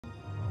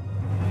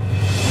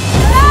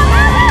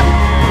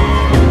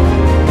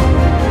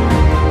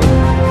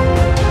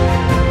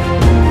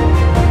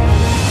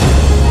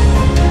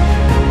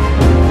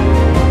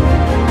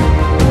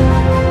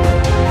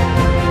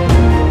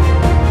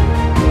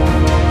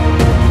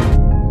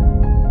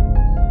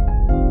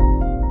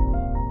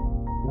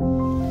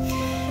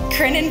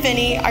and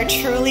Vinny are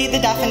truly the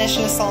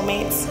definition of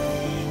soulmates.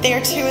 They are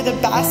two of the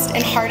best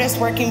and hardest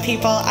working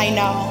people I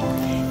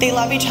know. They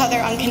love each other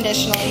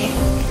unconditionally.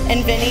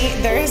 And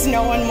Vinny, there is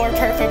no one more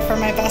perfect for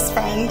my best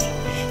friend.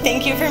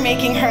 Thank you for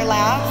making her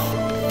laugh.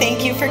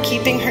 Thank you for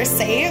keeping her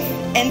safe.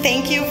 And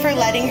thank you for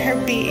letting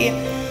her be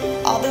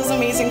all those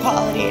amazing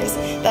qualities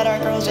that our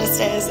girl just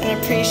is, and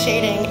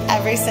appreciating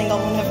every single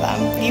one of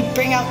them. You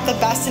bring out the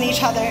best in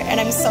each other, and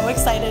I'm so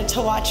excited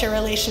to watch your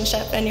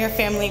relationship and your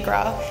family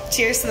grow.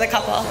 Cheers to the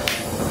couple.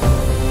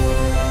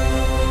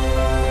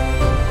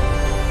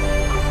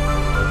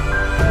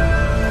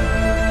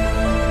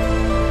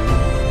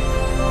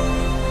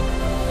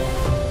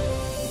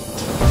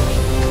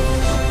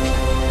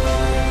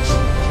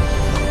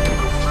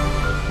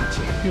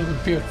 You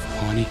look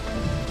beautiful, honey.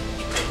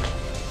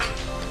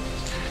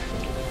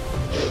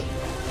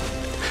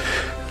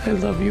 I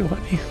love you,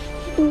 honey.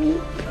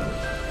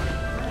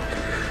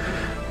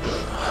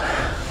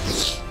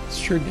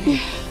 It's your name.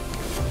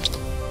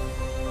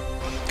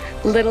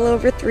 Little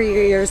over 3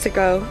 years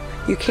ago,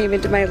 you came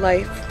into my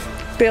life.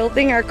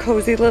 Building our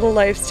cozy little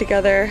lives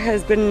together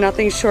has been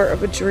nothing short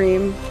of a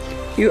dream.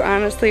 You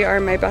honestly are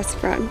my best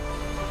friend.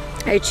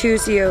 I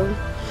choose you,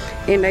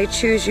 and I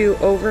choose you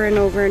over and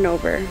over and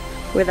over,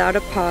 without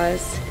a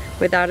pause,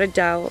 without a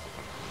doubt,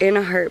 in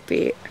a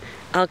heartbeat.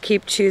 I'll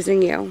keep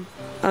choosing you.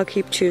 I'll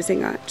keep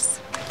choosing us.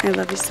 I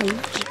love you so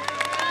much.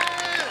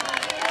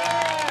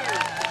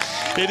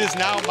 It is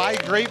now my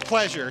great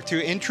pleasure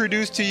to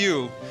introduce to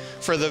you,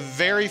 for the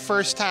very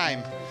first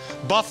time,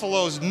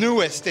 Buffalo's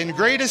newest and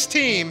greatest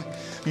team,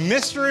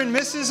 Mr. and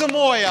Mrs.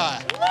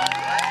 Amoya.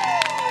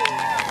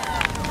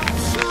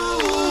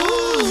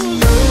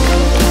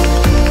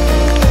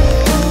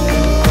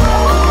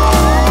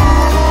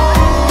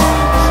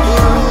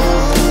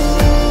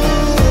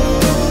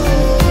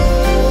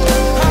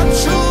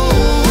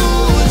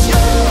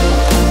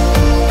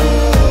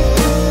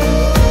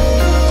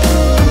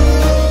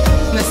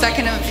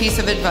 Piece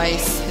of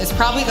advice is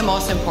probably the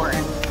most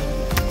important.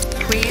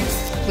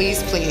 Please,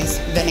 please, please,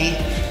 Vinny,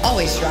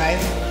 always drive.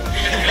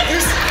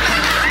 There's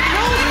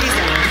no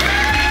reason.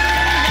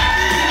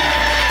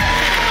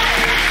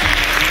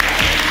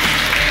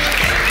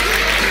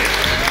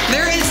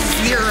 There is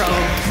zero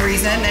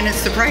reason, and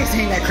it's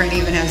surprising that Corinne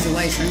even has a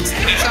license.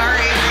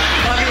 Sorry,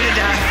 love you to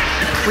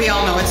death. We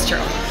all know it's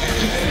true.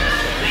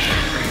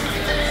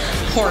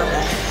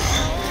 Horrible.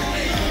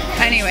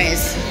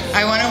 Anyways,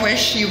 I want to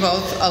wish you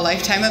both a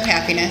lifetime of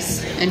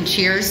happiness, and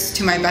cheers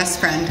to my best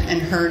friend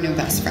and her new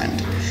best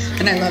friend.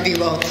 And I love you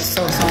both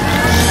so, so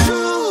much.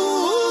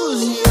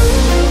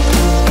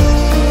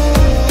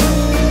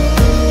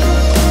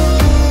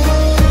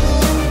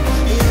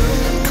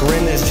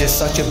 Corinne is just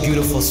such a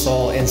beautiful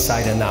soul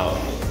inside and out.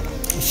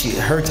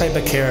 Her type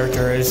of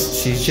character is,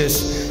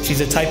 she's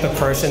the type of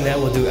person that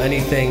will do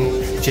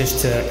anything just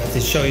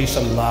to show you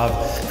some love,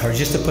 or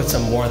just to put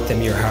some warmth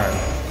in your heart.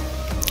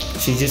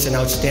 She's just an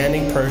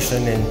outstanding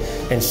person,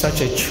 and such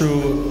a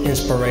true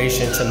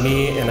inspiration to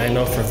me, and I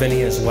know for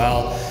Vinny as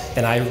well.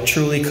 And I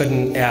truly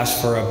couldn't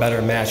ask for a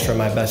better match for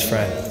my best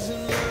friend.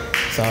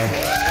 So if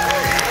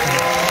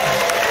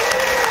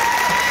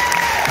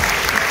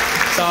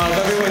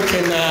everyone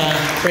can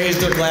raise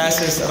their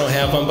glasses, I don't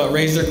have one, but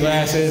raise their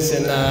glasses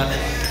and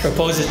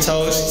propose a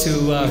toast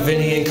to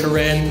Vinny and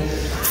Corinne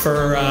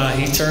for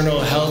eternal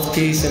health,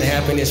 peace, and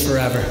happiness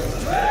forever.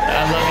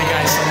 I love you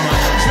guys so much.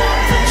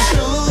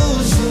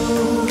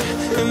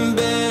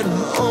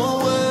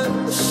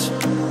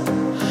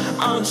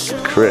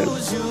 Corinne,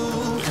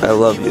 I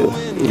love you.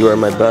 You are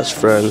my best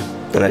friend,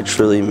 and I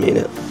truly mean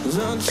it.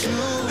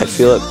 I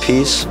feel at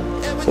peace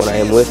when I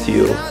am with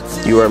you.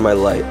 You are my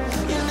light.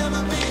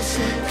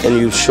 And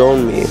you've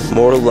shown me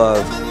more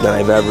love than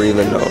I've ever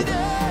even known.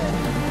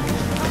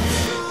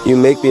 You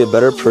make me a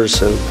better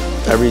person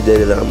every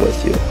day that I'm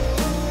with you.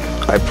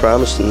 I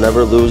promise to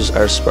never lose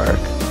our spark,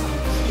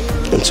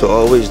 and to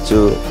always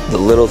do the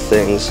little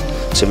things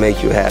to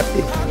make you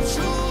happy.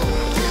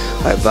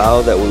 I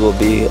vow that we will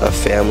be a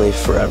family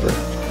forever.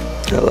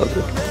 I love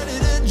you.